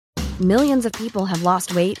Millions of people have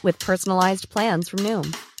lost weight with personalized plans from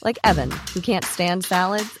Noom. Like Evan, who can't stand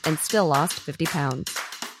salads and still lost 50 pounds.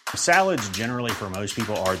 Salads generally for most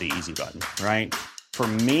people are the easy button, right? For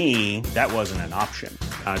me, that wasn't an option.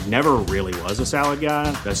 I never really was a salad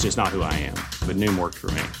guy. That's just not who I am. But Noom worked for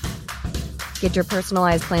me. Get your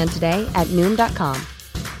personalized plan today at Noom.com.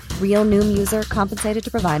 Real Noom user compensated to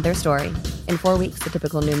provide their story. In 4 weeks, the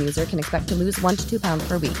typical Noom user can expect to lose 1 to 2 pounds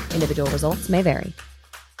per week. Individual results may vary.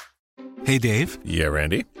 Hey, Dave. Yeah,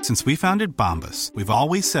 Randy. Since we founded Bombas, we've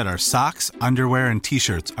always said our socks, underwear, and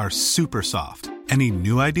T-shirts are super soft. Any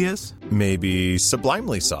new ideas? Maybe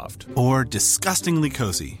sublimely soft. Or disgustingly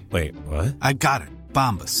cozy. Wait, what? I got it.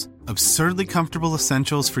 Bombas. Absurdly comfortable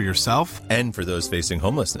essentials for yourself and for those facing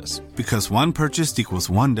homelessness. Because one purchased equals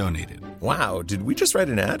one donated. Wow, did we just write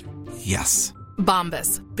an ad? Yes.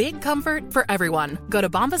 Bombas. Big comfort for everyone. Go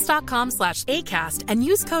to bombas.com/ACAST and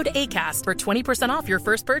use code ACAST for 20% off your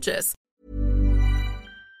first purchase.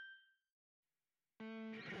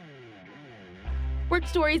 Work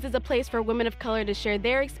Stories is a place for women of color to share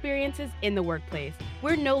their experiences in the workplace.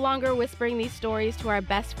 We're no longer whispering these stories to our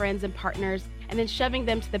best friends and partners and then shoving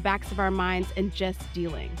them to the backs of our minds and just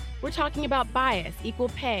dealing. We're talking about bias, equal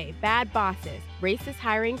pay, bad bosses, racist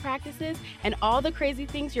hiring practices, and all the crazy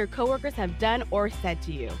things your coworkers have done or said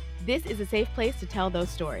to you. This is a safe place to tell those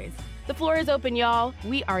stories. The floor is open, y'all.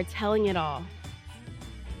 We are telling it all.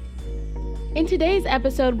 In today's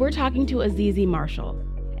episode, we're talking to Azizi Marshall,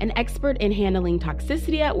 an expert in handling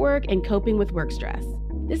toxicity at work and coping with work stress.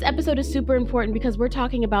 This episode is super important because we're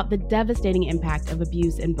talking about the devastating impact of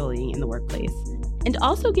abuse and bullying in the workplace, and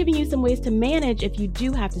also giving you some ways to manage if you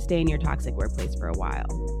do have to stay in your toxic workplace for a while.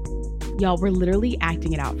 Y'all, we're literally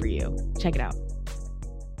acting it out for you. Check it out.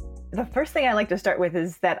 The first thing I like to start with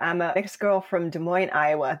is that I'm a mixed girl from Des Moines,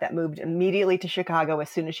 Iowa, that moved immediately to Chicago as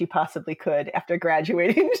soon as she possibly could after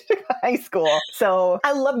graduating high school. So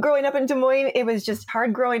I love growing up in Des Moines. It was just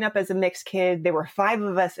hard growing up as a mixed kid. There were 5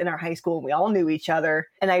 of us in our high school and we all knew each other.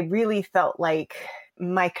 And I really felt like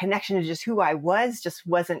my connection to just who I was just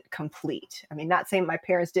wasn't complete. I mean, not saying my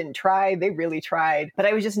parents didn't try, they really tried, but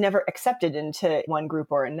I was just never accepted into one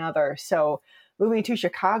group or another. So moving to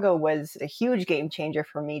Chicago was a huge game changer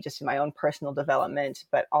for me, just in my own personal development,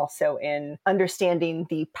 but also in understanding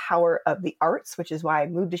the power of the arts, which is why I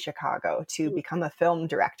moved to Chicago to become a film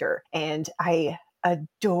director. And I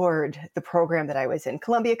adored the program that I was in,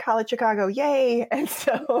 Columbia College Chicago, yay! And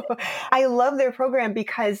so I love their program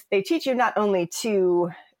because they teach you not only to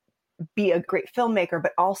be a great filmmaker,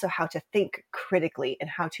 but also how to think critically and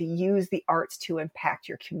how to use the arts to impact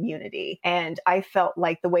your community. And I felt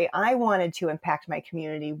like the way I wanted to impact my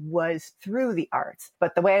community was through the arts.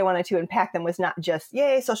 But the way I wanted to impact them was not just,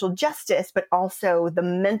 yay, social justice, but also the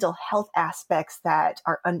mental health aspects that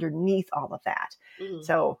are underneath all of that. Mm-hmm.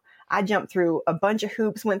 So I jumped through a bunch of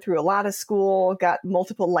hoops, went through a lot of school, got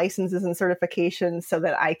multiple licenses and certifications so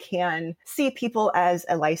that I can see people as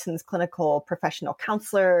a licensed clinical professional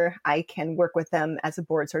counselor. I can work with them as a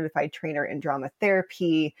board certified trainer in drama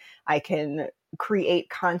therapy. I can create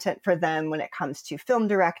content for them when it comes to film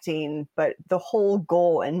directing. But the whole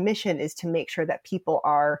goal and mission is to make sure that people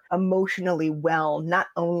are emotionally well, not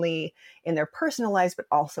only in their personal lives, but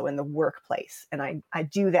also in the workplace. And I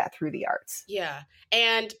do that through the arts. Yeah.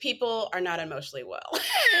 And people are not emotionally well.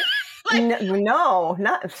 No,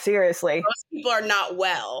 not seriously. Most people are not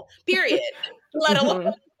well, period, let alone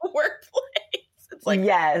the workplace. It's like,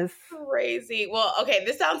 yes, crazy. Well, okay,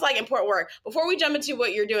 this sounds like important work. Before we jump into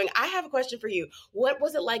what you're doing, I have a question for you. What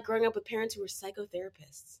was it like growing up with parents who were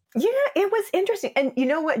psychotherapists? Yeah, it was interesting. And you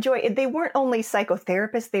know what, Joy? They weren't only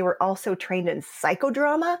psychotherapists, they were also trained in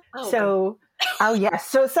psychodrama. Oh, yes.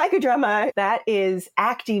 So psychodrama, that is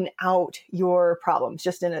acting out your problems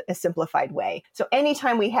just in a simplified way. So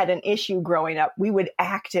anytime we had an issue growing up, we would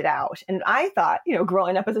act it out. And I thought,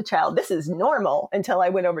 growing up as a child, this is normal until I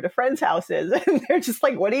went over to friends' houses and they're just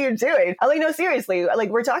like, what are you doing? I'm like, no, seriously, like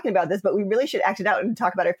we're talking about this, but we really should act it out and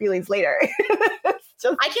talk about our feelings later.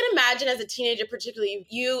 I can imagine as a teenager, particularly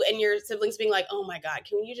you and your siblings being like, oh my God,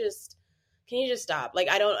 can you just stop? Like,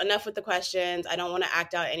 enough with the questions. I don't want to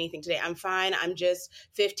act out anything today. I'm fine. I'm just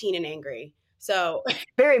 15 and angry. So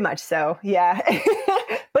very much so. Yeah.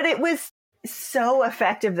 But it was so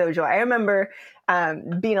effective though, Joy. I remember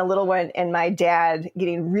being a little one and my dad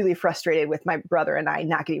getting really frustrated with my brother and I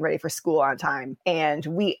not getting ready for school on time. And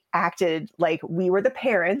we acted like we were the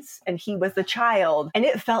parents and he was the child. And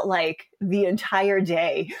it felt like the entire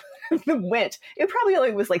day went. It probably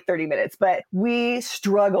only was like 30 minutes, but we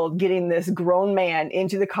struggled getting this grown man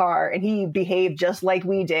into the car, and he behaved just like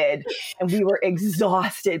we did. And we were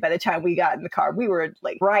exhausted by the time we got in the car. We were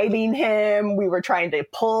like bribing him. We were trying to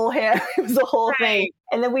pull him. It was a whole thing.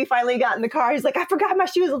 And then we finally got in the car. He's like, I forgot my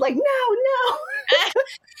shoes. I was like, no.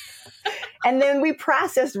 And then we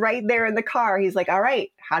processed right there in the car. He's like, all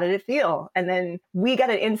right, how did it feel? And then we got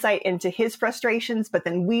an insight into his frustrations, but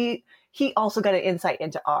then he also got an insight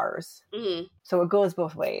into ours. Mm-hmm. So it goes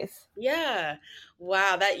both ways. Yeah.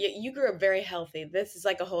 Wow. That you grew up very healthy. This is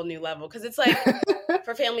like a whole new level. Cause it's like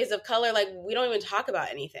for families of color, like we don't even talk about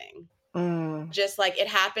anything. Just like it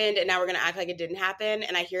happened and now we're going to act like it didn't happen.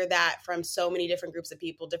 And I hear that from so many different groups of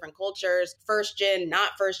people, different cultures, first gen,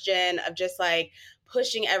 not first gen, of just like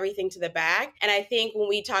pushing everything to the back. And I think when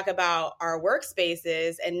we talk about our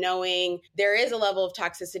workspaces and knowing there is a level of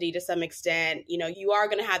toxicity to some extent, you know, you are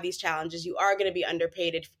going to have these challenges. You are going to be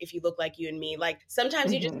underpaid if you look like you and me. Like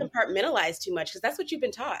sometimes you just compartmentalize too much because that's what you've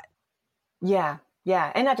been taught. Yeah.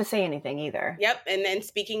 Yeah. And not to say anything either. Yep. And then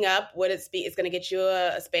speaking up, it's going to get you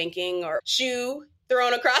a spanking or shoe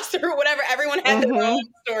thrown across or whatever. Everyone had their own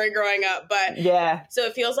story growing up. But yeah. So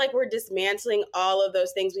it feels like we're dismantling all of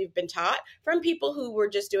those things we've been taught from people who were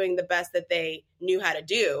just doing the best that they knew how to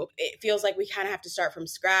do. It feels like we kind of have to start from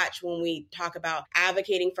scratch when we talk about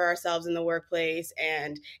advocating for ourselves in the workplace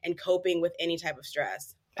and coping with any type of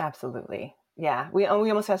stress. Absolutely. Yeah. We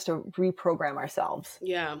almost have to reprogram ourselves.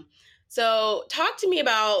 Yeah. So talk to me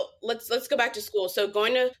about, let's go back to school. So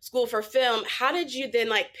going to school for film, how did you then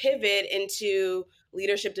like pivot into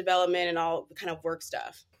leadership development and all the kind of work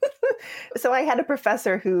stuff? So I had a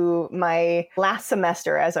professor who my last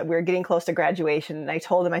semester, as we were getting close to graduation, and I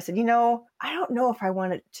told him, I said, I don't know if I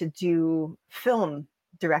wanted to do film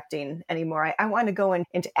directing anymore. I want to go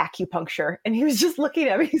into acupuncture. And he was just looking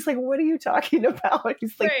at me. He's like, what are you talking about?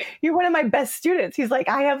 He's like, you're one of my best students. He's like,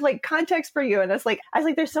 I have like context for you. And I was like,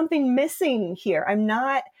 there's something missing here.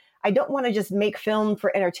 I don't want to just make film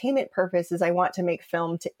for entertainment purposes. I want to make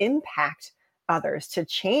film to impact others, to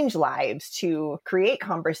change lives, to create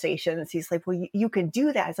conversations. He's like, well, you can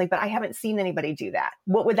do that. It's like, but I haven't seen anybody do that.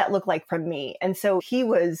 What would that look like from me? And so he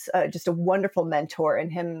was just a wonderful mentor,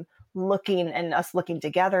 and him us looking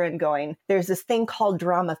together and going, there's this thing called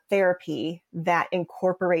drama therapy that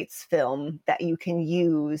incorporates film that you can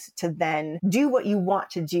use to then do what you want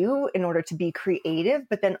to do in order to be creative,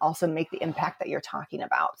 but then also make the impact that you're talking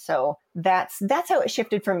about. So that's how it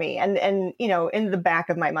shifted for me. And in the back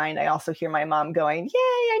of my mind, I also hear my mom going, yay,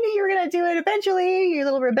 I knew you were going to do it eventually, you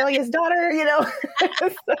little rebellious daughter,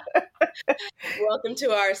 Welcome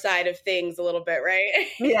to our side of things a little bit, right?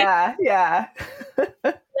 Yeah.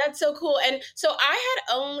 That's so cool. And so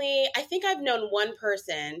I think I've known one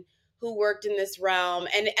person who worked in this realm,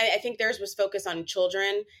 and I think theirs was focused on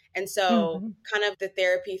children. And so kind of the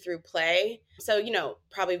therapy through play. So,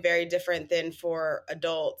 probably very different than for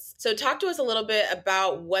adults. So talk to us a little bit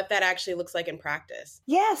about what that actually looks like in practice.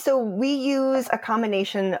 Yeah, so we use a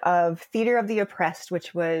combination of Theater of the Oppressed,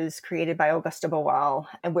 which was created by Auguste Boal,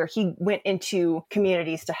 and where he went into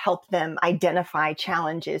communities to help them identify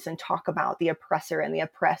challenges and talk about the oppressor and the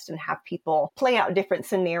oppressed and have people play out different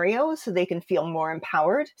scenarios so they can feel more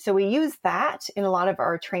empowered. So we use that in a lot of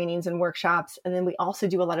our trainings and workshops. And then we also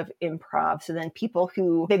do a lot of improv. So then people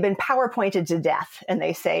who they've been PowerPointed to death and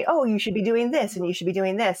they say, oh, you should be doing this and you should be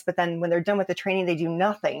doing this. But then when they're done with the training, they do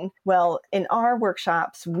nothing. Well, in our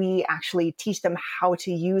workshops, we actually teach them how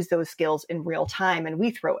to use those skills in real time. And we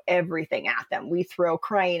throw everything at them. We throw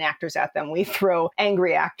crying actors at them. We throw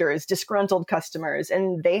angry actors, disgruntled customers,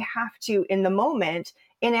 and they have to, in the moment,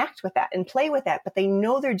 enact with that and play with that, but they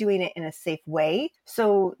know they're doing it in a safe way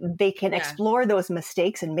so they can explore those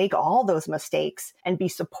mistakes and make all those mistakes and be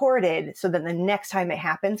supported so that the next time it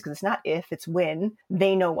happens, because it's not if, it's when,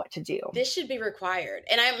 they know what to do. This should be required.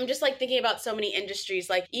 And I'm just like thinking about so many industries,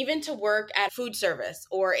 like even to work at food service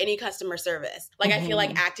or any customer service. Like I feel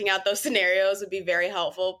like acting out those scenarios would be very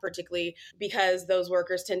helpful, particularly because those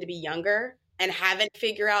workers tend to be younger and haven't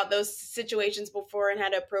figured out those situations before and how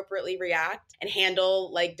to appropriately react and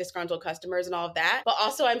handle like disgruntled customers and all of that. But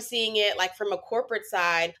also I'm seeing it like from a corporate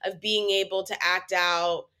side of being able to act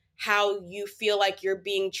out how you feel like you're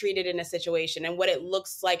being treated in a situation and what it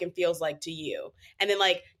looks like and feels like to you. And then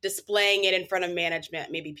like displaying it in front of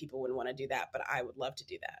management. Maybe people wouldn't want to do that, but I would love to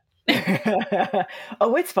do that.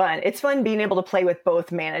 Oh, it's fun. It's fun being able to play with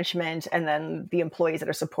both management and then the employees that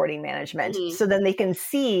are supporting management. So then they can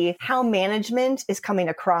see how management is coming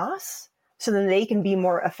across so then they can be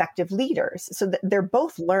more effective leaders. So that they're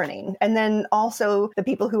both learning. And then also the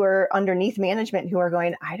people who are underneath management who are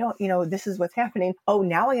going, I don't, this is what's happening. Oh,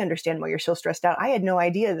 now I understand why you're so stressed out. I had no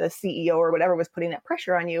idea the CEO or whatever was putting that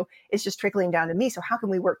pressure on you. It's just trickling down to me. So how can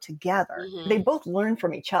we work together? They both learn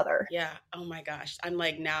from each other. Yeah. Oh my gosh. I'm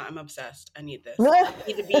like, now I'm obsessed. I need this. I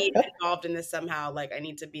need to be involved in this somehow. Like I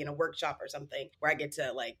need to be in a workshop or something where I get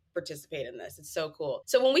to like participate in this. It's so cool.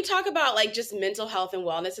 So when we talk about like just mental health and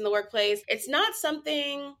wellness in the workplace, it's not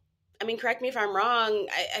something, I mean, correct me if I'm wrong.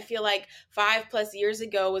 I feel like 5+ years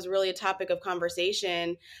ago was really a topic of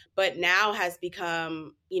conversation, but now has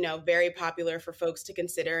become, very popular for folks to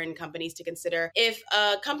consider and companies to consider. If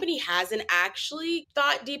a company hasn't actually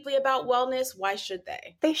thought deeply about wellness, why should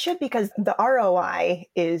they? They should, because the ROI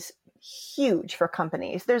is huge for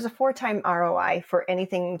companies. There's a 4-time ROI for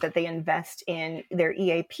anything that they invest in their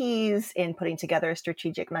EAPs, in putting together a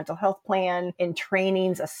strategic mental health plan, in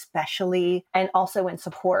trainings especially, and also in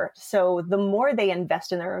support. So the more they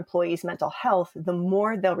invest in their employees' mental health, the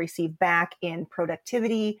more they'll receive back in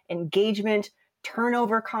productivity, engagement,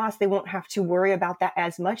 turnover costs. They won't have to worry about that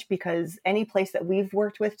as much, because any place that we've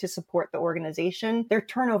worked with to support the organization, their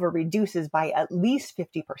turnover reduces by at least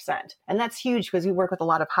 50%. And that's huge, because we work with a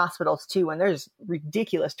lot of hospitals too, and there's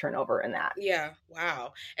ridiculous turnover in that. Yeah.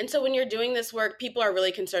 Wow. And so when you're doing this work, people are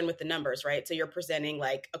really concerned with the numbers, right? So you're presenting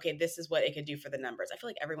like, okay, this is what it could do for the numbers. I feel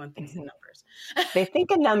like everyone thinks in numbers. They think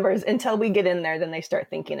in numbers until we get in there, then they start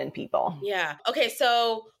thinking in people. Yeah. Okay.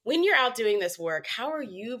 So when you're out doing this work, how are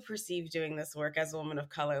you perceived doing this work as a woman of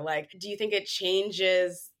color? Like, do you think it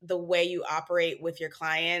changes the way you operate with your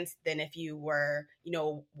clients than if you were,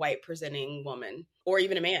 white presenting woman or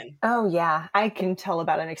even a man? Oh, yeah. I can tell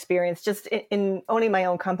about an experience just in owning my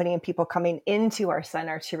own company and people coming into our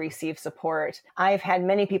center to receive support. I've had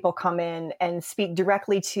many people come in and speak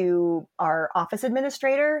directly to our office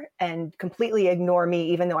administrator and completely ignore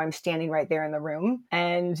me, even though I'm standing right there in the room.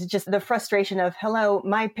 And just the frustration of, hello,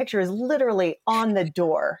 my picture is literally on the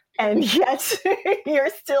door. And yet you're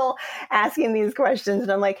still asking these questions.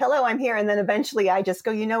 And I'm like, hello, I'm here. And then eventually I just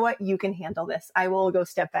go, you know what? You can handle this. I will go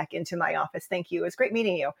step back into my office. Thank you. It was great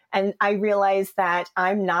meeting you. And I realized that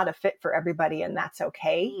I'm not a fit for everybody, and that's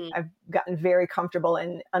okay. I've gotten very comfortable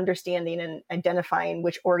in understanding and identifying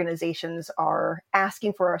which organizations are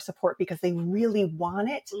asking for our support because they really want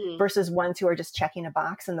it versus ones who are just checking a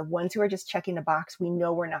box. And the ones who are just checking a box, we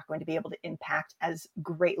know we're not going to be able to impact as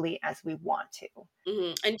greatly as we want to.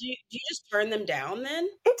 And do you just turn them down then?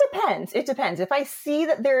 It depends. It depends. If I see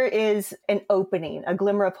that there is an opening, a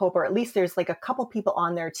glimmer of hope, or at least there's like a couple people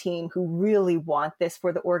on their team who really want this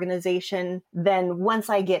for the organization, then once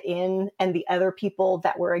I get in and the other people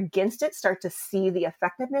that were against it start to see the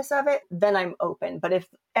effectiveness of it, then I'm open. But if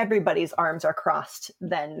everybody's arms are crossed,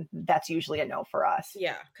 then that's usually a no for us.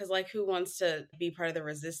 Yeah. Because like, who wants to be part of the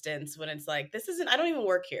resistance when it's like, I don't even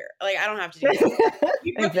work here. Like, I don't have to do this.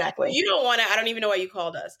 Exactly. You don't want to, I don't even know why you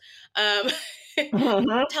called us.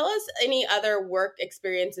 Tell us any other work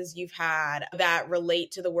experiences you've had that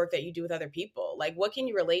relate to the work that you do with other people. Like, what can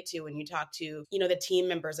you relate to when you talk to, the team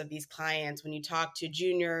members of these clients, when you talk to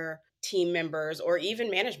junior team members or even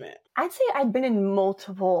management? I'd say I've been in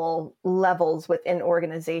multiple levels within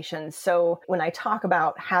organizations. So when I talk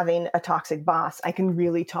about having a toxic boss, I can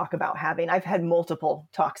really talk about I've had multiple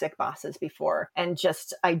toxic bosses before, and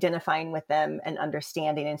just identifying with them and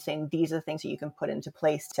understanding and saying, these are the things that you can put into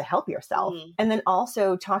place to help yourself. And then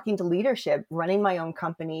also talking to leadership, running my own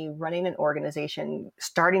company, running an organization,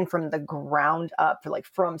 starting from the ground up, like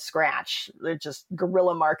from scratch. They're just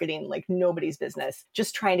guerrilla marketing, like nobody's business,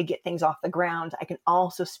 just trying to get things off the ground. I can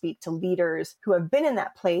also speak to leaders who have been in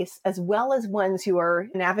that place, as well as ones who are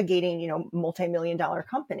navigating, multi-million-dollar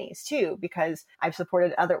companies too, because I've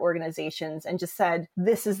supported other organizations and just said,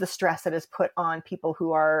 this is the stress that is put on people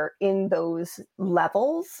who are in those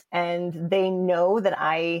levels. And they know that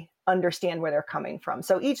I understand where they're coming from.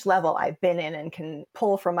 So each level I've been in and can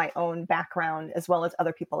pull from my own background as well as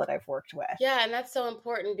other people that I've worked with. Yeah. And that's so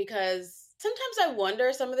important, because sometimes I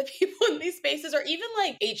wonder, some of the people in these spaces, or even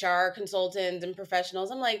like HR consultants and professionals,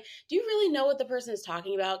 I'm like, do you really know what the person is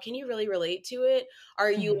talking about? Can you really relate to it?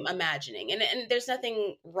 Are you imagining? And there's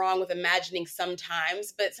nothing wrong with imagining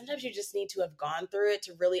sometimes, but sometimes you just need to have gone through it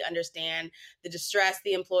to really understand the distress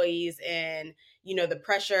the employees in, the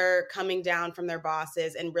pressure coming down from their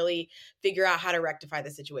bosses, and really figure out how to rectify the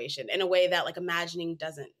situation in a way that like imagining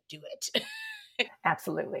doesn't do it.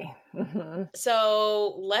 Absolutely.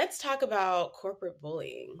 So let's talk about corporate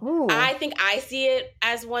bullying. Ooh. I think I see it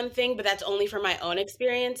as one thing, but that's only from my own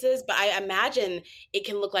experiences. But I imagine it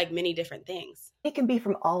can look like many different things. It can be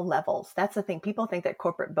from all levels. That's the thing. People think that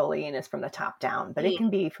corporate bullying is from the top down, but it can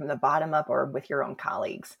be from the bottom up or with your own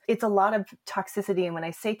colleagues. It's a lot of toxicity. And when I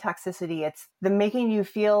say toxicity, it's the making you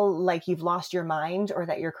feel like you've lost your mind or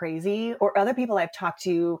that you're crazy. Or other people I've talked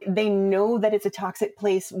to, they know that it's a toxic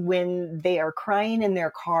place when they are crying in their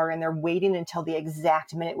car and they're waiting until the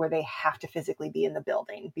exact minute where they have to physically be in the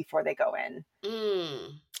building before they go in.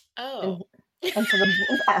 Oh. And so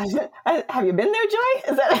have you been there,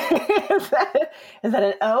 Joy? Is that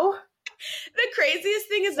an O? The craziest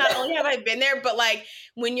thing is not only have I been there, but like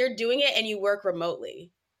when you're doing it and you work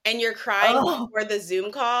remotely and you're crying before the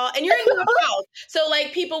Zoom call and you're in your house. So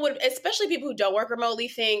like people would, especially people who don't work remotely,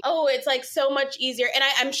 think, oh, it's like so much easier. And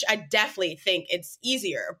I definitely think it's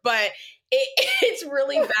easier, but it's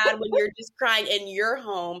really bad when you're just crying in your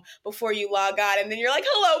home before you log on. And then you're like,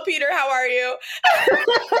 hello, Peter, how are you?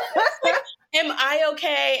 Am I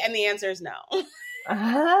okay? And the answer is no.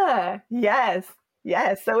 Yes.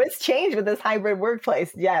 Yes. So it's changed with this hybrid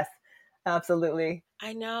workplace. Yes, absolutely.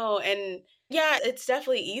 I know. And yeah, it's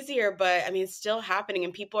definitely easier, but I mean, it's still happening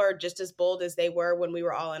and people are just as bold as they were when we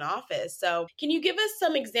were all in office. So can you give us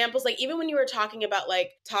some examples? Like even when you were talking about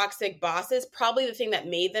like toxic bosses, probably the thing that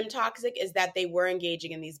made them toxic is that they were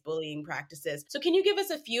engaging in these bullying practices. So can you give us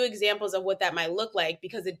a few examples of what that might look like?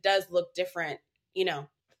 Because it does look different,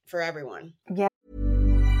 for everyone. Yeah.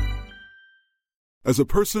 As a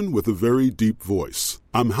person with a very deep voice,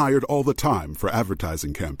 I'm hired all the time for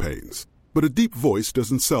advertising campaigns. But a deep voice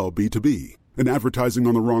doesn't sell B2B, and advertising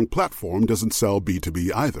on the wrong platform doesn't sell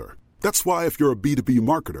B2B either. That's why if you're a B2B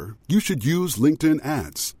marketer, you should use LinkedIn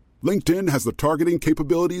ads. LinkedIn has the targeting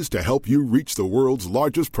capabilities to help you reach the world's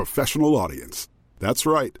largest professional audience. That's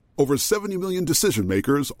right, over 70 million decision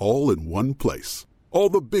makers all in one place. All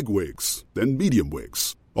the big wigs and medium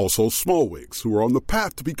wigs. Also small wigs who are on the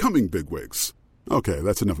path to becoming big wigs. Okay,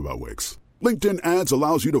 that's enough about wigs. LinkedIn ads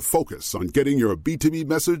allows you to focus on getting your B2B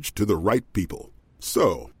message to the right people.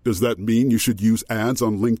 So, does that mean you should use ads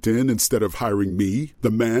on LinkedIn instead of hiring me, the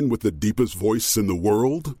man with the deepest voice in the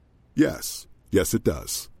world? Yes. Yes, it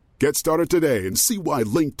does. Get started today and see why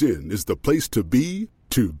LinkedIn is the place to be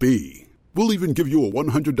to be. We'll even give you a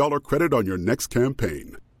 $100 credit on your next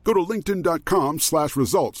campaign. Go to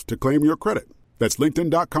linkedin.com/results to claim your credit. That's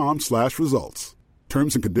linkedin.com/results.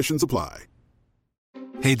 Terms and conditions apply.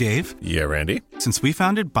 Hey, Dave. Yeah, Randy. Since we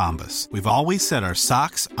founded Bombas, we've always said our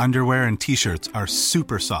socks, underwear, and T-shirts are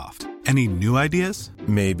super soft. Any new ideas?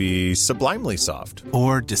 Maybe sublimely soft.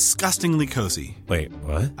 Or disgustingly cozy. Wait,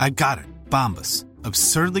 what? I got it. Bombas.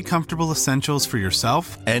 Absurdly comfortable essentials for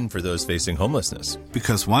yourself And for those facing homelessness.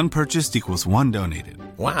 Because one purchased equals one donated.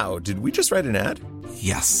 Wow, did we just write an ad?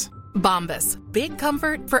 Yes. Bombas. Big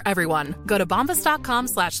comfort for everyone. Go to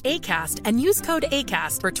bombas.com/ACAST and use code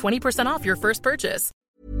ACAST for 20% off your first purchase.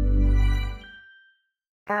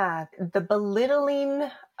 Yeah, the belittling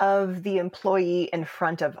of the employee in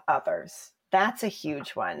front of others. That's a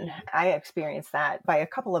huge one. I experienced that by a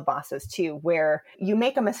couple of bosses too, where you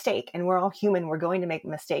make a mistake and we're all human. We're going to make a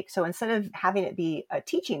mistake. So instead of having it be a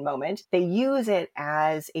teaching moment, they use it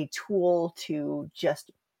as a tool to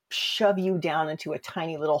just shove you down into a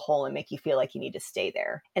tiny little hole and make you feel like you need to stay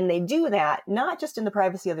there. And they do that not just in the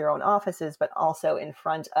privacy of their own offices, but also in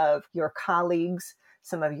front of your colleagues,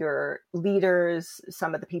 some of your leaders,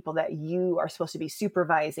 some of the people that you are supposed to be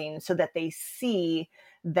supervising, so that they see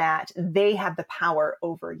that they have the power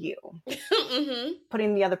over you. Mm-hmm.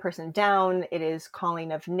 Putting the other person down, it is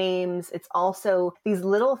calling of names. It's also these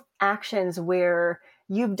little actions where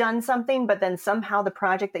you've done something, but then somehow the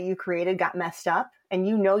project that you created got messed up and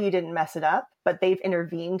you know you didn't mess it up, but they've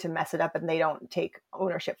intervened to mess it up and they don't take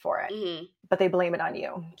ownership for it, Mm-hmm. but they blame it on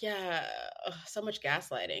you. Yeah. Ugh, so much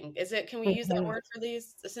gaslighting. Can we use that word for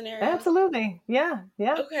these scenarios? Absolutely. Yeah.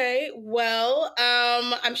 Yeah. Okay. Well,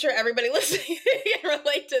 I'm sure everybody listening can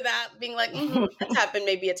relate to that, being like, that's happened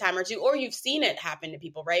maybe a time or two, or you've seen it happen to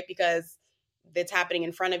people, right? Because it's happening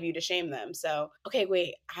in front of you to shame them. So, okay,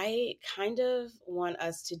 wait, I kind of want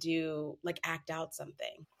us to act out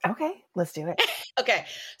something. Okay, let's do it. Okay.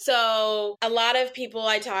 So a lot of people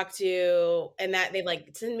I talk to and that they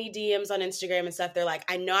send me DMs on Instagram and stuff. They're like,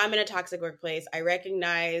 I know I'm in a toxic workplace. I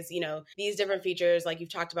recognize, these different features like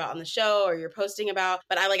you've talked about on the show or you're posting about,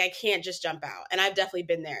 but I can't just jump out. And I've definitely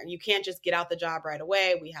been there. You can't just get out the job right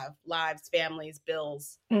away. We have lives, families,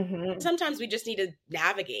 bills. Mm-hmm. Sometimes we just need to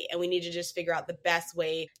navigate and we need to just figure out the best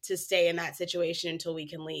way to stay in that situation until we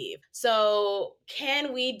can leave. So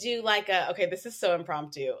can we do okay, this is so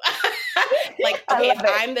impromptu. Like, I okay, if love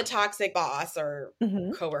it. I'm the toxic boss or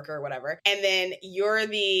Mhm. coworker or whatever, and then you're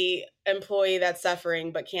the employee that's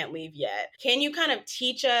suffering but can't leave yet, can you kind of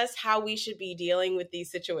teach us how we should be dealing with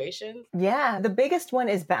these situations? Yeah, the biggest one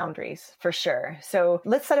is boundaries for sure. So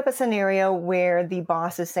let's set up a scenario where the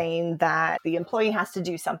boss is saying that the employee has to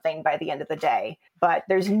do something by the end of the day, but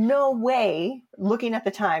there's no way, looking at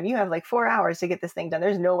the time, you have like 4 hours to get this thing done.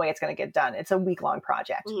 There's no way it's going to get done. It's a week-long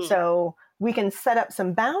project. Mhm. So we can set up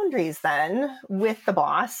some boundaries then with the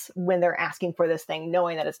boss when they're asking for this thing,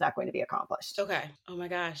 knowing that it's not going to be accomplished. Okay. Oh my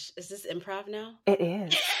gosh. Is this improv now? It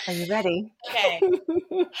is. Are you ready? Okay.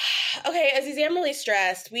 Okay, Azizi, I'm really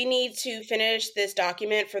stressed. We need to finish this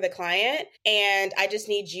document for the client, and I just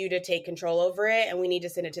need you to take control over it, and we need to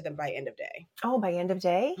send it to them by end of day. Oh, by end of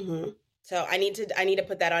day? Mm-hmm. So I need to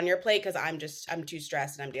put that on your plate because I'm too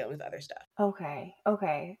stressed and I'm dealing with other stuff. Okay.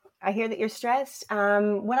 I hear that you're stressed.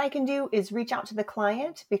 What I can do is reach out to the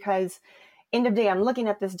client because end of day, I'm looking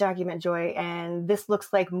at this document, Joy, and this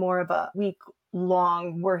looks like more of a week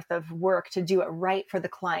long worth of work to do it right for the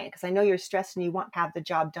client. Because I know you're stressed and you want to have the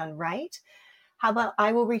job done right. How about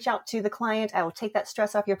I will reach out to the client. I will take that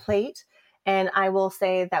stress off your plate. And I will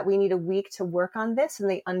say that we need a week to work on this, and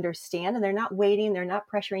they understand, and they're not waiting. They're not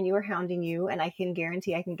pressuring you or hounding you. And I can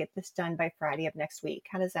guarantee I can get this done by Friday of next week.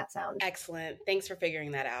 How does that sound? Excellent. Thanks for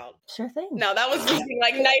figuring that out. Sure thing. No, that was being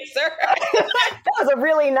like nicer. That was a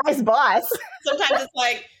really nice boss. Sometimes it's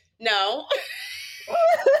like, no.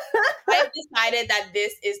 I've decided that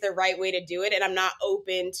this is the right way to do it, and I'm not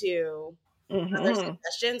open to other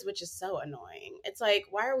suggestions, which is so annoying. It's like,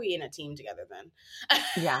 why are we in a team together then?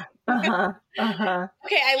 Yeah.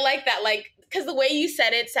 Okay, I like that. Like, because the way you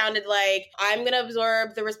said it sounded like I'm going to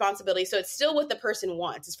absorb the responsibility. So it's still what the person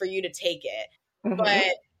wants, is for you to take it.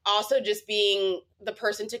 But also just being the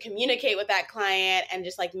person to communicate with that client and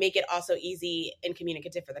just like make it also easy and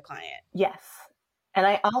communicative for the client. Yes. And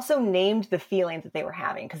I also named the feelings that they were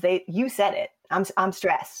having because you said it. I'm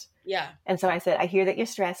stressed. Yeah. And so I said, I hear that you're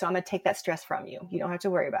stressed, so I'm going to take that stress from you. You don't have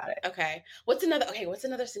to worry about it. Okay. What's another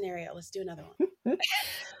scenario? Let's do another one.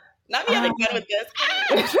 Not me having fun with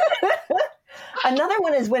this. Another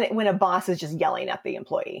one is when a boss is just yelling at the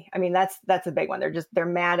employee. I mean, that's a big one. They're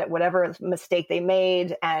mad at whatever mistake they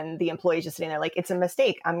made, and the employee's just sitting there like, it's a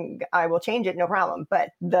mistake. I will change it, no problem.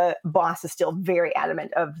 But the boss is still very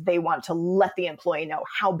adamant of they want to let the employee know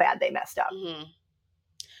how bad they messed up. Mm-hmm.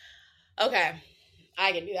 Okay.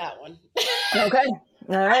 I can do that one. Okay.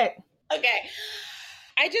 All right. Okay.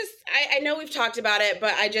 I know we've talked about it,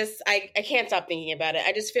 but I can't stop thinking about it.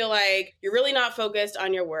 I just feel like you're really not focused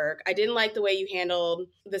on your work. I didn't like the way you handled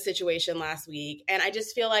the situation last week. And I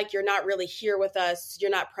just feel like you're not really here with us.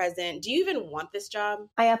 You're not present. Do you even want this job?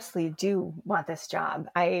 I absolutely do want this job.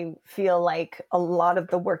 I feel like a lot of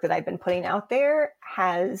the work that I've been putting out there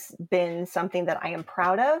has been something that I am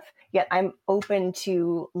proud of, yet I'm open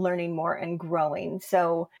to learning more and growing.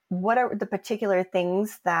 So what are the particular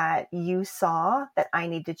things that you saw that I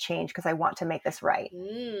need to change because I want to make this right?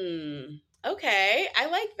 Okay, I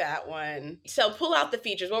like that one. So pull out the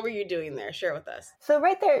features. What were you doing there? Share with us. So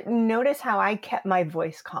right there, notice how I kept my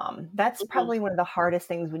voice calm. That's probably one of the hardest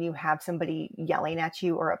things when you have somebody yelling at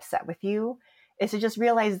you or upset with you, is to just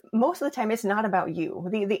realize most of the time it's not about you.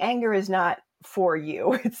 The anger is not for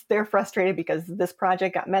you. They're frustrated because this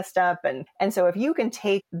project got messed up. And so if you can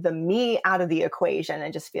take the me out of the equation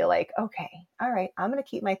and just feel like, okay, all right, I'm going to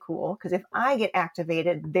keep my cool, because if I get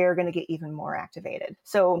activated, they're going to get even more activated.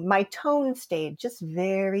 So my tone stayed just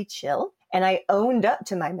very chill. And I owned up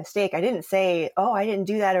to my mistake. I didn't say, oh, I didn't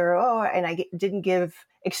do that, and I didn't give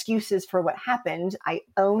excuses for what happened. I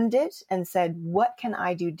owned it and said, what can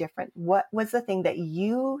I do different? What was the thing that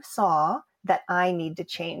you saw that I need to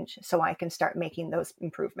change so I can start making those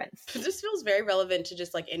improvements? This feels very relevant to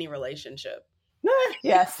just like any relationship.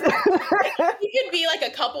 Yes. You could be like a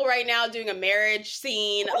couple right now doing a marriage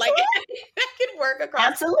scene. Like that could work across.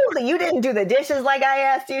 Absolutely. You didn't do the dishes like I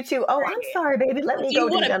asked you to. Oh, right. I'm sorry, baby. Let me go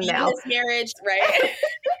do them now. This marriage, right?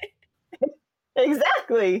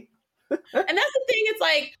 Exactly. And that's the thing. It's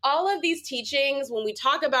like all of these teachings, when we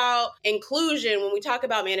talk about inclusion, when we talk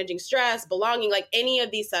about managing stress, belonging, like any of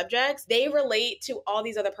these subjects, they relate to all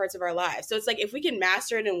these other parts of our lives. So it's like if we can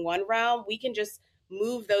master it in one realm, we can just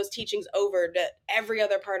move those teachings over to every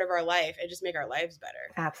other part of our life and just make our lives better.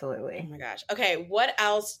 Absolutely. Oh my gosh. Okay. What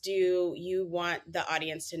else do you want the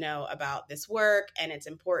audience to know about this work and its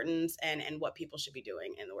importance and what people should be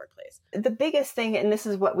doing in the workplace? The biggest thing, and this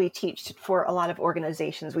is what we teach for a lot of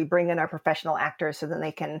organizations, we bring in our professional actors so that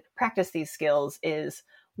they can practice these skills, is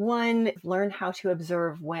One, learn how to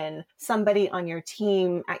observe when somebody on your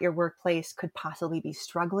team at your workplace could possibly be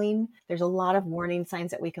struggling. There's a lot of warning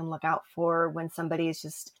signs that we can look out for when somebody is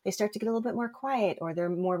just, they start to get a little bit more quiet, or they're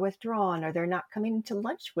more withdrawn, or they're not coming to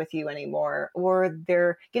lunch with you anymore, or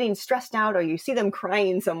they're getting stressed out, or you see them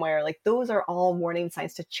crying somewhere. Like, those are all warning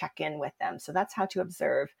signs to check in with them. So that's how to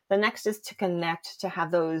observe. The next is to connect, to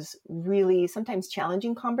have those really sometimes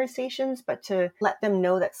challenging conversations, but to let them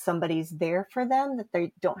know that somebody's there for them, that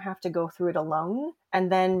they don't have to go through it alone. And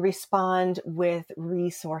then respond with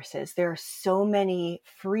resources. There are so many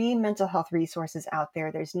free mental health resources out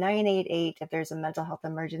there. There's 988 if there's a mental health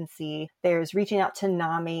emergency. There's reaching out to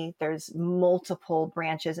NAMI. There's multiple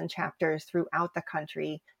branches and chapters throughout the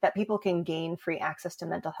country that people can gain free access to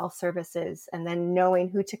mental health services. And then knowing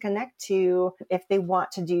who to connect to if they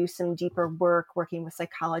want to do some deeper work, working with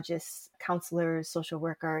psychologists, counselors, social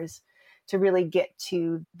workers, to really get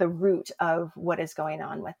to the root of what is going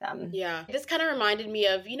on with them. Yeah. This kind of reminded me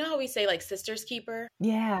of, you know how we say like sister's keeper?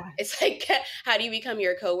 Yeah. It's like, how do you become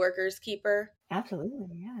your coworker's keeper? Absolutely.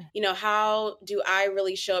 Yeah. You know, how do I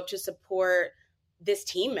really show up to support this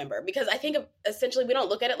team member? Because I think essentially we don't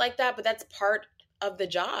look at it like that, but that's part of the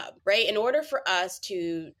job, right? In order for us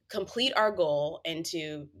to complete our goal and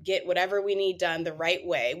to get whatever we need done the right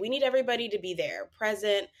way, we need everybody to be there,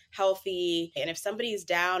 present, healthy. And if somebody's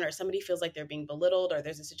down or somebody feels like they're being belittled or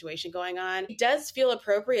there's a situation going on, it does feel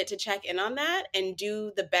appropriate to check in on that and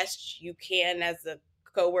do the best you can as a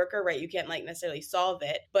coworker, right? You can't like necessarily solve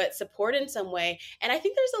it, but support in some way. And I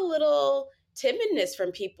think there's a little timidness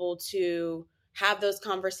from people to have those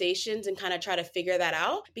conversations and kind of try to figure that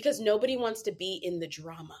out, because nobody wants to be in the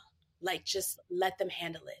drama. Like, just let them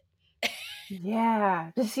handle it.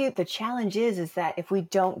 Yeah. You see, the challenge is that if we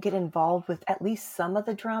don't get involved with at least some of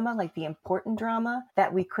the drama, like the important drama,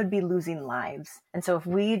 that we could be losing lives. And so if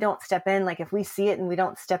we don't step in, like if we see it and we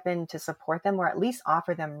don't step in to support them or at least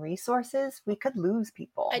offer them resources, we could lose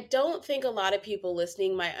people. I don't think a lot of people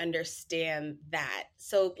listening might understand that.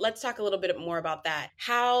 So let's talk a little bit more about that.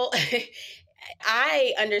 How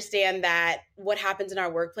I understand that what happens in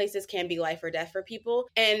our workplaces can be life or death for people.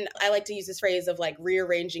 And I like to use this phrase of like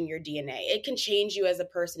rearranging your DNA. It can change you as a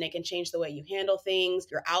person. It can change the way you handle things,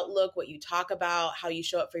 your outlook, what you talk about, how you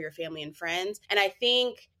show up for your family and friends. And I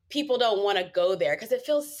think people don't want to go there because it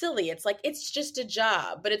feels silly. It's like, it's just a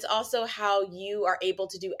job, but it's also how you are able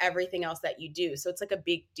to do everything else that you do. So it's like a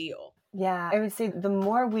big deal. Yeah, I would say the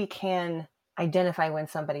more we can identify when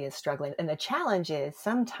somebody is struggling. And the challenge is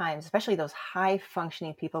sometimes, especially those high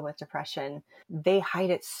functioning people with depression, they hide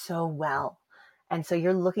it so well. And so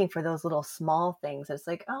you're looking for those little small things. It's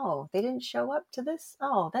like, oh, they didn't show up to this.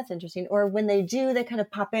 Oh, that's interesting. Or when they do, they kind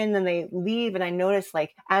of pop in and they leave. And I notice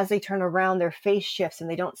like as they turn around, their face shifts and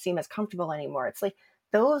they don't seem as comfortable anymore. It's like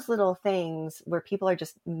those little things where people are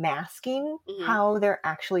just masking how they're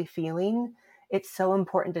actually feeling. It's so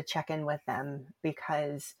important to check in with them,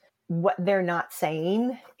 because what they're not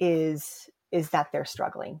saying is that they're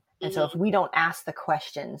struggling. And so if we don't ask the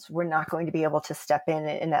questions, we're not going to be able to step in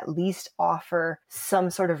and at least offer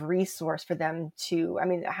some sort of resource for them to, I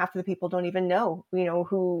mean, half of the people don't even know,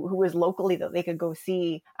 who is locally that they could go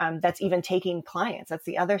see, that's even taking clients. That's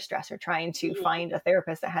the other stressor, trying to find a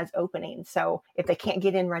therapist that has openings. So if they can't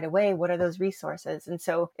get in right away, what are those resources? And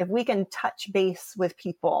so if we can touch base with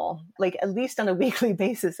people, like at least on a weekly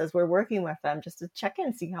basis as we're working with them, just to check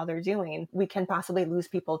in, see how they're doing, we can possibly lose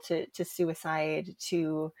people to suicide,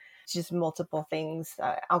 to just multiple things,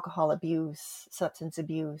 alcohol abuse, substance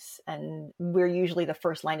abuse. And we're usually the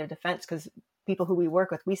first line of defense because people who we work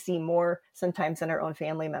with, we see more sometimes than our own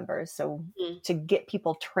family members. So to get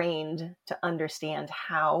people trained to understand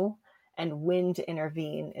how and when to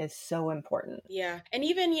intervene is so important. Yeah. And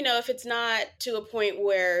even, if it's not to a point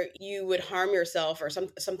where you would harm yourself or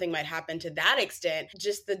something might happen to that extent,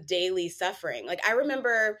 just the daily suffering. Like I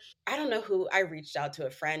remember, I don't know who, I reached out to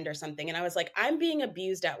a friend or something and I was like, I'm being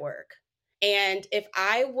abused at work. And if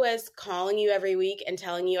I was calling you every week and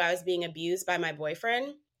telling you I was being abused by my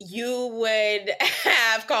boyfriend, you would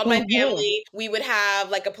have called my family. We would have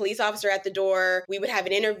like a police officer at the door. We would have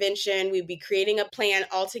an intervention. We'd be creating a plan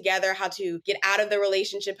all together, how to get out of the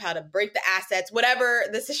relationship, how to break the assets, whatever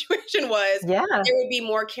the situation was. Yeah. There would be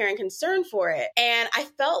more care and concern for it. And I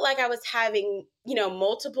felt like I was having,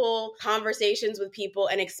 multiple conversations with people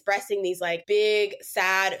and expressing these like big,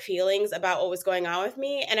 sad feelings about what was going on with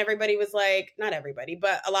me. And everybody was like, not everybody,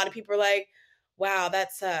 but a lot of people were like, wow,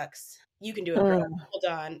 that sucks. You can do it, girl. Hold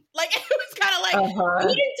on. Like, it was kind of like,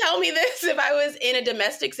 you didn't tell me this if I was in a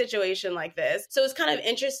domestic situation like this. So it's kind of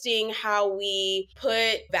interesting how we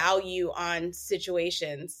put value on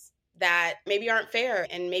situations that maybe aren't fair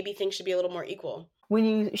and maybe things should be a little more equal. When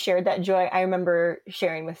you shared that, Joy, I remember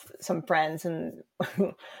sharing with some friends, and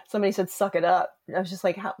somebody said, "Suck it up." I was just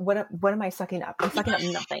like, what am I sucking up? I'm sucking up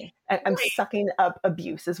nothing. I'm sucking up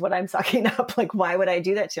abuse is what I'm sucking up. Like, why would I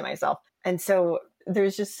do that to myself? And so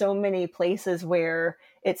there's just so many places where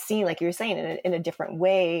it's seen, like you were saying, in a different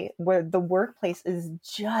way, where the workplace is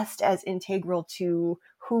just as integral to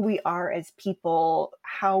who we are as people,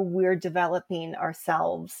 how we're developing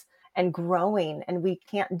ourselves and growing. And we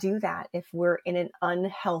can't do that if we're in an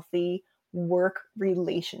unhealthy work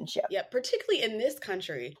relationship. Yeah, particularly in this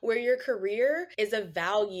country where your career is a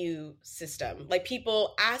value system. Like,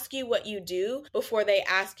 people ask you what you do before they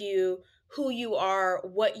ask you who you are,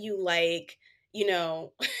 what you like, you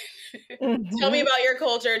know. Tell me about your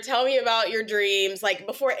culture. Tell me about your dreams. Like,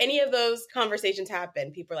 before any of those conversations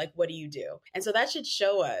happen, people are like, what do you do? And so that should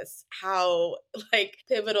show us how, like,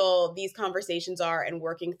 pivotal these conversations are, and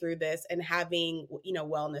working through this and having, you know,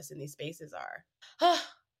 wellness in these spaces are.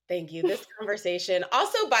 Thank you. This conversation.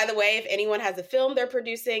 Also, by the way, if anyone has a film they're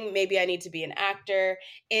producing, maybe I need to be an actor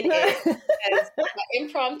in it as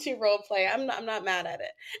impromptu role play. I'm not mad at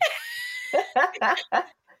it.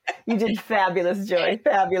 You did fabulous, Joy.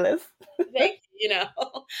 Fabulous. Thank you. You know,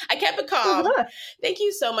 I kept it calm. Thank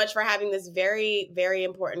you so much for having this very, very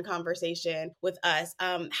important conversation with us.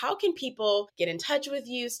 How can people get in touch with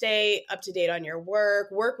you, stay up to date on your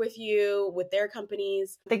work with you, with their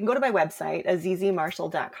companies? They can go to my website,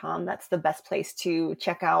 azizimarshall.com. That's the best place to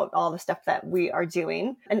check out all the stuff that we are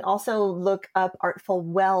doing. And also look up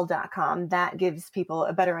artfulwell.com. That gives people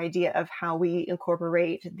a better idea of how we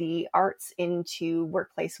incorporate the arts into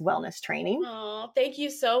workplace wellness training. Oh, thank you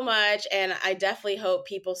so much. And I definitely hope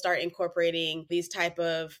people start incorporating these type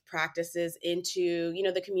of practices into, you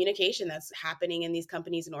know, the communication that's happening in these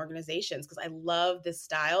companies and organizations, because I love this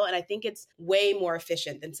style. And I think it's way more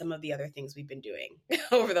efficient than some of the other things we've been doing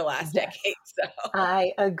over the last decade. So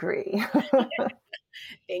I agree.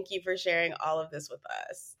 Thank you for sharing all of this with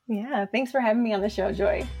us. Yeah. Thanks for having me on the show,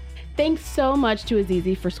 Joy. Thanks so much to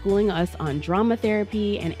Azizi for schooling us on drama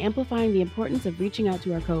therapy and amplifying the importance of reaching out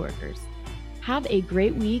to our coworkers. Have a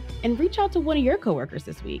great week and reach out to one of your coworkers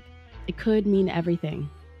this week. It could mean everything.